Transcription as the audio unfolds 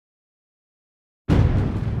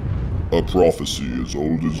A prophecy as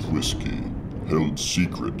old as whiskey, held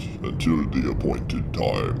secret until the appointed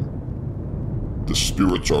time. The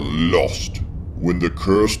spirits are lost when the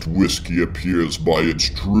cursed whiskey appears by its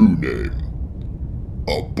true name.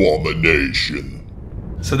 Abomination.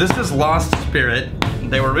 So this is Lost Spirit.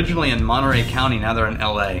 They were originally in Monterey County, now they're in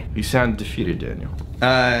LA. You sound defeated, Daniel.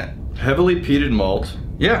 Heavily peated malt.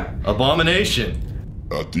 Yeah. Abomination.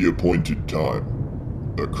 At the appointed time,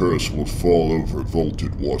 a curse will fall over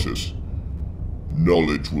vaulted waters.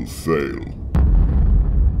 Knowledge will fail.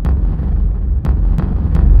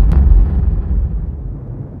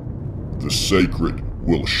 The sacred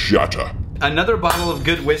will shatter. Another bottle of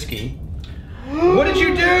good whiskey. What did you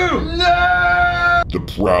do? No! The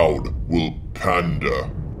proud will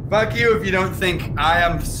pander. Fuck you if you don't think I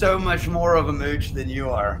am so much more of a mooch than you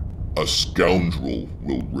are. A scoundrel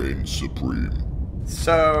will reign supreme.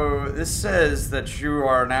 So, this says that you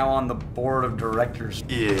are now on the board of directors.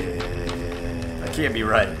 Yeah. That can't be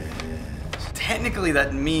right. Technically,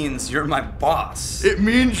 that means you're my boss. It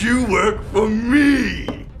means you work for me.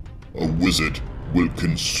 A wizard will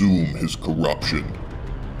consume his corruption.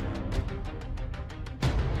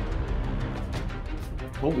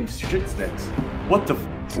 Holy shit snakes. What the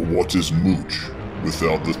For what is mooch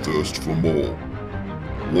without the thirst for more?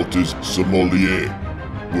 What is sommelier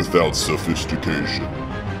without sophistication?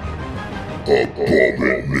 Abomination.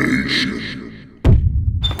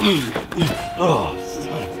 Oh,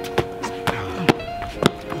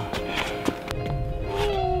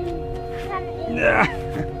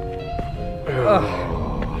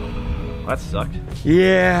 that sucked.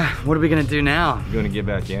 Yeah, what are we gonna do now? You gonna get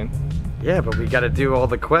back in? Yeah, but we gotta do all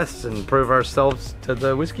the quests and prove ourselves to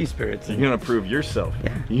the whiskey spirits. You're gonna prove yourself.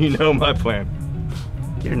 Yeah. You know my plan.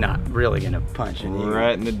 You're not really gonna punch in you.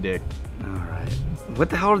 Right in the dick. Alright.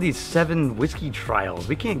 What the hell are these 7 whiskey trials?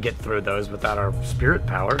 We can't get through those without our spirit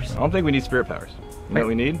powers. I don't think we need spirit powers. You know what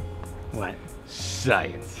we need? What?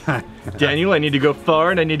 Science. Daniel, I need to go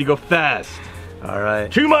far and I need to go fast.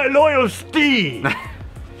 Alright. To my loyal steed!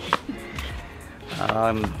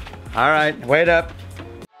 Alright, wait up.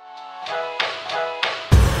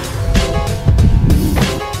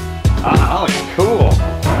 Oh, cool.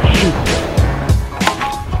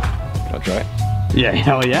 I'll try it. Yeah,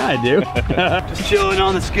 hell yeah, I do. Just chilling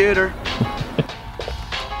on the scooter.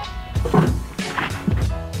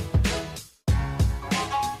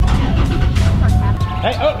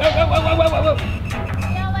 Hey, oh.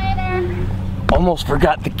 See you later. Almost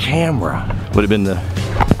forgot the camera. Would have been the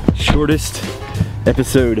shortest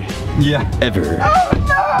episode ever. Oh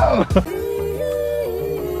no!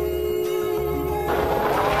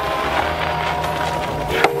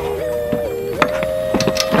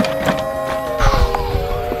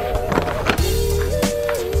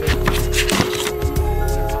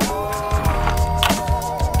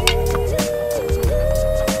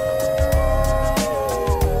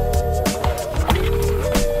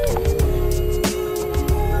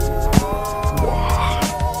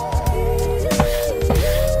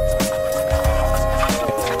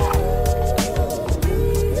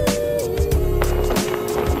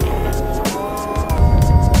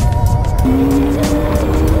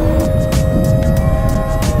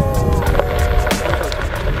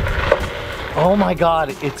 Oh my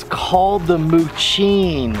God, it's called the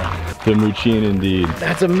Moochin. The Moochin indeed.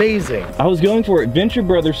 That's amazing. I was going for it. Venture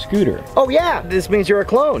Brothers Scooter. Oh yeah, this means you're a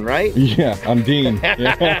clone, right? Yeah, I'm Dean.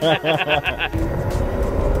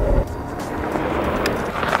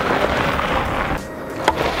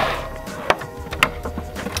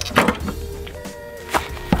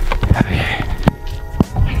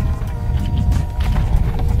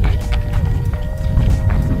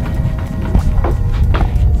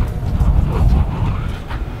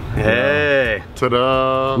 Hey.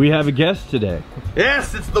 Ta-da! We have a guest today.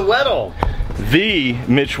 Yes, it's the Wettle. The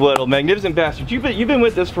Mitch Wettle, magnificent bastard. You've been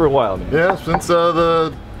with us for a while, man. Yeah, since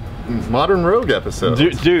the Modern Rogue episode.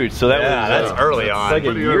 Dude, so that was that's early on. Like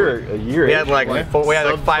a year. We had like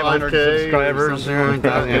 500 subscribers.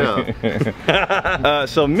 Yeah.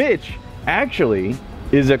 So Mitch actually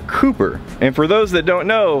is a cooper, and for those that don't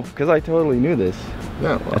know, because I totally knew this,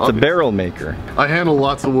 Yeah, that's a barrel maker. I handle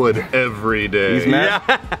lots of wood every day. He's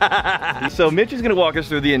mad. So Mitch is gonna walk us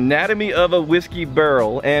through the anatomy of a whiskey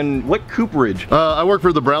barrel and what cooperage. I work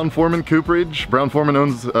for the Brown-Forman Cooperage. Brown-Forman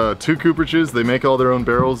owns 2 cooperages. They make all their own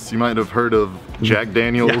barrels. You might have heard of Jack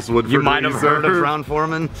Daniels, Woodford You might have heard of Reserve.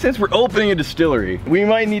 Brown-Forman. Since we're opening a distillery, we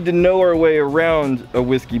might need to know our way around a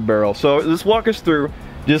whiskey barrel. So let's walk us through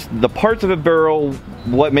just the parts of a barrel,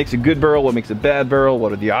 what makes a good barrel, what makes a bad barrel,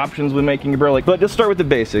 what are the options when making a barrel. Like, but let's start with the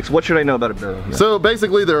basics. What should I know about a barrel here? So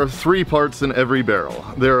basically there are 3 parts in every barrel.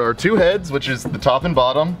 There are 2 heads, which is the top and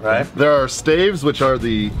bottom. Right. There are staves, which are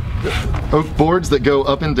the oak boards that go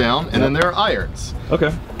up and down, and then there are irons.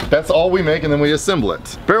 Okay. That's all we make, and then we assemble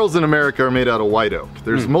it. Barrels in America are made out of white oak.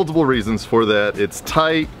 There's multiple reasons for that. It's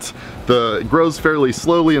tight, it grows fairly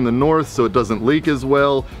slowly in the north, so it doesn't leak as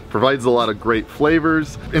well, provides a lot of great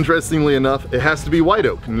flavors. Interestingly enough, it has to be white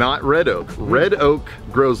oak, not red oak. Red oak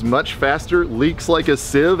grows much faster, leaks like a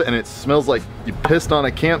sieve, and it smells like you pissed on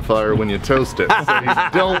a campfire when you toast it. So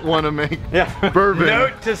you don't want to make bourbon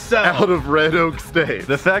Note to self. out of red oak staves.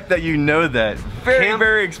 The fact that you know that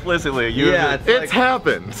very explicitly. It's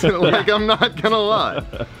happened. Like, I'm not gonna lie.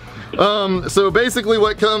 So basically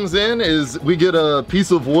what comes in is we get a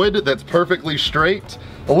piece of wood that's perfectly straight,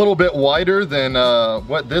 a little bit wider than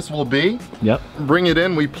what this will be. Yep. Bring it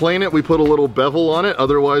in, we plane it, we put a little bevel on it,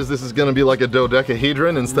 otherwise this is gonna be like a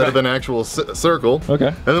dodecahedron instead of an actual circle. Okay.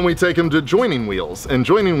 And then we take them to joining wheels, and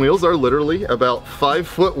joining wheels are literally about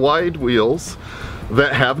 5-foot wide wheels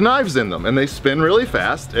that have knives in them, and they spin really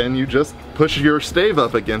fast, and you just push your stave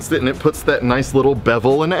up against it and it puts that nice little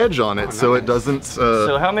bevel and edge on it, so it doesn't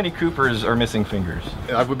So how many Coopers are missing fingers?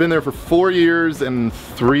 I've been there for 4 years and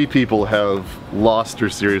 3 people have lost or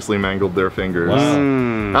seriously mangled their fingers.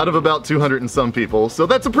 Wow. Out of about 200 and some people, so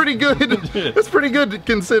that's a pretty good, that's pretty good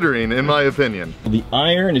considering, in my opinion. The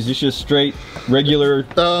iron, is this just straight, regular,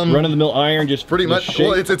 run-of-the-mill iron, just pretty much?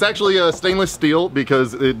 Well, it's actually stainless steel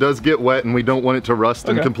because it does get wet and we don't want it to rust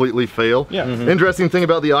and completely fail. Yeah. Interesting thing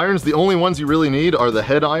about the irons, the only ones you really need are the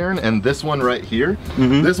head iron and this one right here.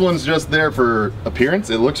 This one's just there for appearance.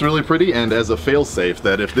 It looks really pretty, and as a fail-safe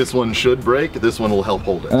that if this one should break, this one will help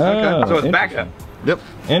hold it. Okay. So it's backup. Yep.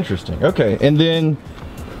 Interesting. Okay, and then,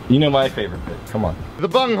 you know my favorite bit. Come on. The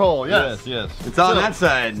bung hole, yes. Yes. It's on that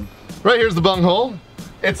side. Right here's the bung hole.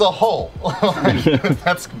 It's a hole.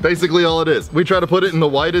 That's basically all it is. We try to put it in the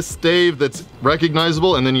widest stave that's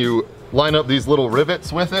recognizable, and then you line up these little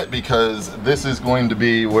rivets with it, because this is going to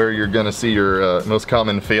be where you're going to see your most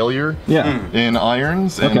common failure in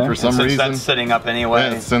irons. And for some reason, that's sitting up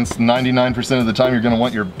anyway. Since 99% of the time you're going to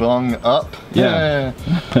want your bung up,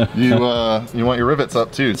 you want your rivets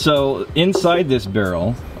up too. So inside this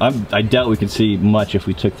barrel, I doubt we could see much if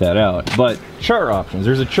we took that out, but char options.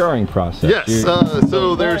 There's a charring process. Yes,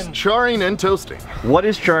 so there's charring and toasting. What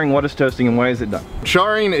is charring, what is toasting, and why is it done?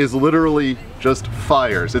 Charring is literally just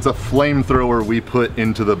fires. It's a flamethrower we put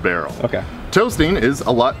into the barrel. Okay. Toasting is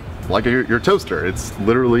a lot like your toaster. It's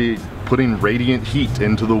literally putting radiant heat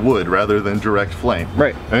into the wood rather than direct flame.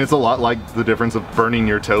 Right. And it's a lot like the difference of burning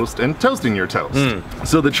your toast and toasting your toast.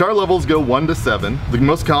 So the char levels go 1 to 7. The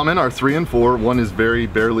most common are 3 and 4. 1 is very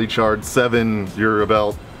barely charred. 7,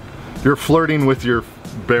 you're flirting with your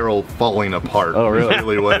barrel falling apart. Oh, really? That's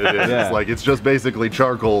really what it is. It's like, it's just basically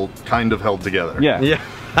charcoal kind of held together. Yeah.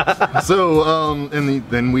 So,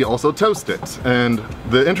 then we also toast it. And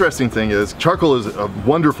the interesting thing is, charcoal is a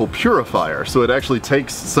wonderful purifier, so it actually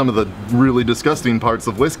takes some of the really disgusting parts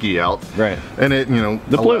of whiskey out. Right. And it,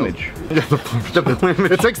 The plumage. Yeah, the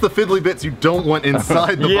plumage. It takes the fiddly bits you don't want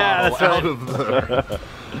inside the bottle out of the...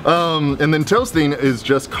 and then toasting is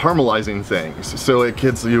just caramelizing things. So it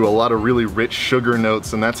gives you a lot of really rich sugar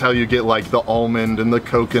notes, and that's how you get like the almond and the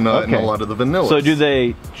coconut and a lot of the vanilla. So do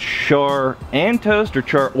they char and toast, or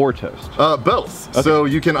char or toast? Both. Okay. So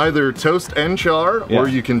you can either toast and char, or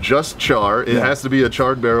you can just char. It has to be a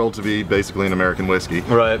charred barrel to be basically an American whiskey.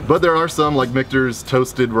 Right. But there are some, like Michter's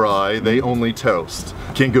Toasted Rye, they only toast.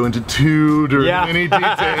 Can't go into too many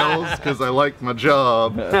details because I like my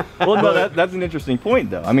job. Well, no, that's an interesting point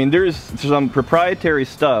though. I mean, there's some proprietary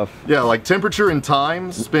stuff. Yeah, like temperature and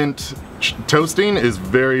time spent toasting is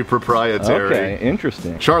very proprietary. Okay,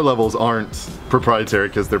 interesting. Char levels aren't proprietary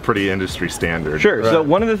because they're pretty industry standard. Sure. Right. So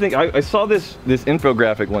one of the things I saw this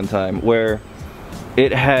infographic one time where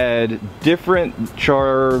it had different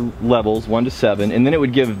char levels, 1 to 7, and then it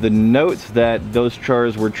would give the notes that those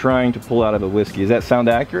chars were trying to pull out of a whiskey. Does that sound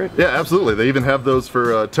accurate? Yeah, absolutely. They even have those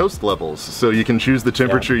for toast levels. So you can choose the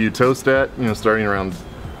temperature you toast at, starting around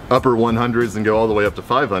upper 100s and go all the way up to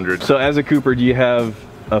 500. So as a Cooper, do you have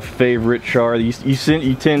a favorite char? You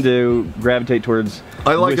tend to gravitate towards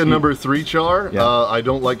I like whiskey. a number 3 char. I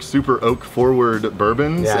don't like super oak forward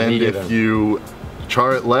bourbons, and if you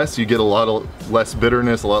char it less, you get a lot less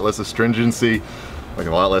bitterness, a lot less astringency, like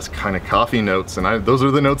a lot less kind of coffee notes, and those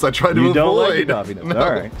are the notes I try to avoid. You don't like the coffee notes. No.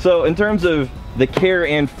 All right. So in terms of the care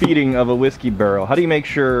and feeding of a whiskey barrel, how do you make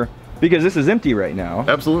sure, because this is empty right now.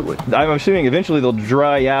 Absolutely. I'm assuming eventually they'll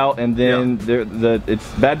dry out, and then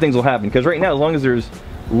bad things will happen. Because right now, as long as there's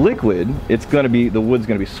liquid, it's going to be, the wood's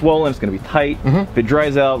going to be swollen, it's going to be tight. If it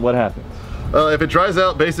dries out, what happens? If it dries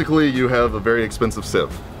out, basically you have a very expensive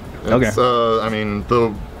sieve. It's, I mean,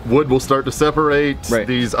 the wood will start to separate,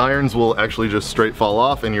 these irons will actually just straight fall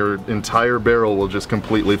off, and your entire barrel will just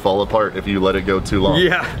completely fall apart if you let it go too long.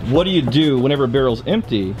 Yeah. What do you do whenever a barrel's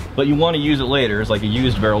empty, but you want to use it later? It's like a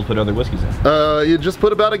used barrel to put other whiskeys in. You just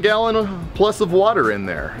put about a gallon plus of water in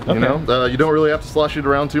there, you know? You don't really have to slosh it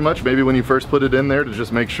around too much, maybe when you first put it in there to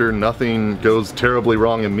just make sure nothing goes terribly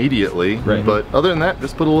wrong immediately. But other than that,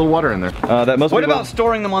 just put a little water in there. What about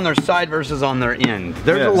storing them on their side versus on their end?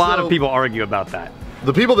 There's a lot of people argue about that.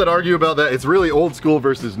 The people that argue about that, it's really old school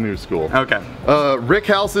versus new school. Okay. Rick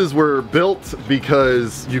houses were built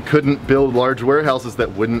because you couldn't build large warehouses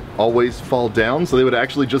that wouldn't always fall down, so they would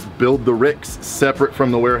actually just build the ricks separate from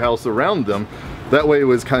the warehouse around them. That way it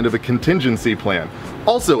was kind of a contingency plan.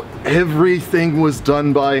 Also, everything was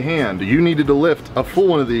done by hand. You needed to lift a full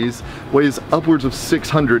one of these, weighs upwards of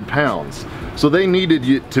 600 pounds. So they needed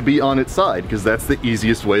you to be on its side because that's the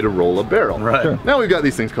easiest way to roll a barrel. Right. Sure. Now we've got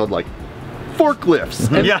these things called like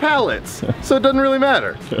forklifts and pallets, so it doesn't really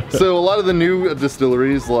matter. So a lot of the new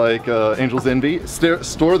distilleries like Angel's Envy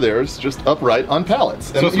store theirs just upright on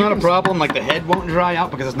pallets. So it's not a problem, like the head won't dry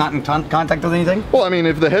out because it's not in contact with anything? Well, I mean,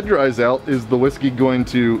 if the head dries out, is the whiskey going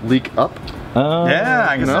to leak up? Yeah,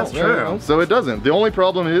 I guess that's true. So it doesn't. The only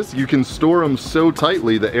problem is you can store them so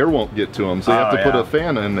tightly the air won't get to them, so you have to put a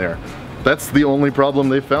fan in there. That's the only problem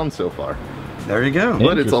they've found so far. There you go.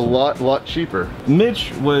 But it's a lot cheaper.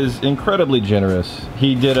 Mitch was incredibly generous.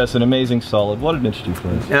 He did us an amazing solid. What did Mitch do for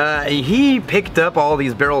us? He picked up all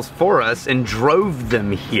these barrels for us and drove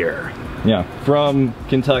them here. Yeah, from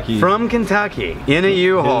Kentucky. From Kentucky, in a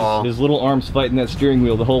U-Haul. His little arms fighting that steering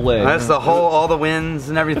wheel the whole way. That's the whole, all the winds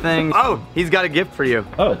and everything. Oh, he's got a gift for you.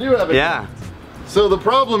 Oh, I do have a gift. So the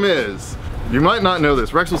problem is, you might not know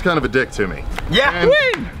this, Rex was kind of a dick to me. Yeah.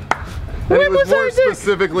 And he was more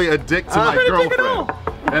specifically a dick to my girlfriend.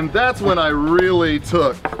 And that's when I really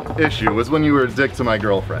took issue, was when you were a dick to my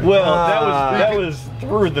girlfriend. Well, that was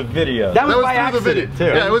through the video. That was by accident, too.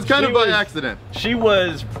 Yeah, it was kind of by accident. She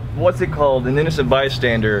was, what's it called, an innocent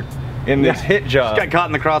bystander in this hit job. She got caught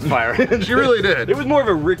in the crossfire. She really did. It was more of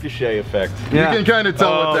a ricochet effect. Yeah. You can kind of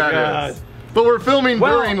tell what that is. But we're filming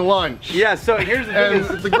during lunch. Yeah, so here's the thing.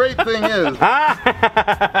 And the great thing is... oh,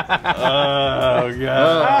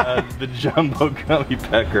 God. The jumbo gummy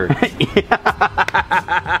pecker.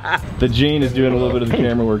 The Gene is doing a little bit of the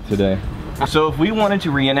camera work today. So if we wanted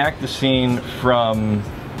to reenact the scene from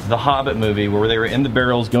the Hobbit movie where they were in the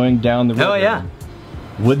barrels going down the river,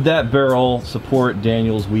 would that barrel support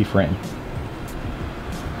Daniel's wee frame?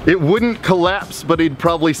 It wouldn't collapse, but it'd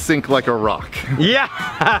probably sink like a rock. Yeah.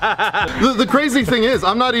 The crazy thing is,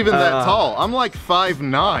 I'm not even that tall. I'm like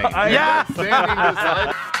 5'9". Yeah. Standing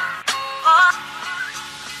beside.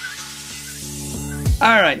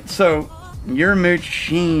 All right, so your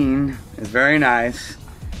machine is very nice,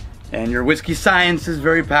 and your whiskey science is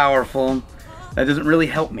very powerful. That doesn't really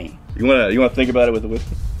help me. You wanna think about it with the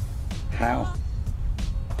whiskey? How?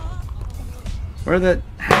 How do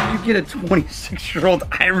you get a 26-year-old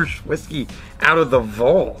Irish whiskey out of the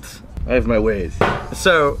vault? I have my ways.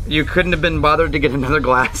 So, you couldn't have been bothered to get another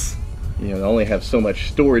glass? You know, I only have so much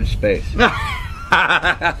storage space. Damn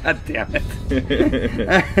it.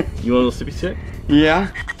 You want a little sippy sip? Yeah.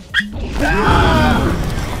 Feel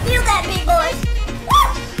that, me boys? Woo!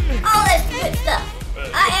 All this good stuff.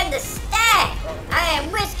 I am the stag. I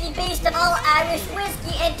am whiskey beast of all Irish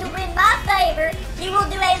whiskey, and to win my favor, you will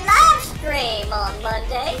do a live stream on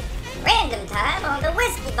Monday. Random time on the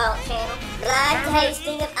Whiskey Vault channel. Blind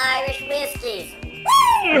tasting of Irish whiskeys.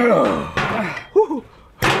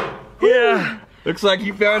 Yeah. Looks like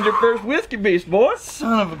you found your first whiskey beast, boy.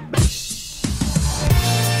 Son of a...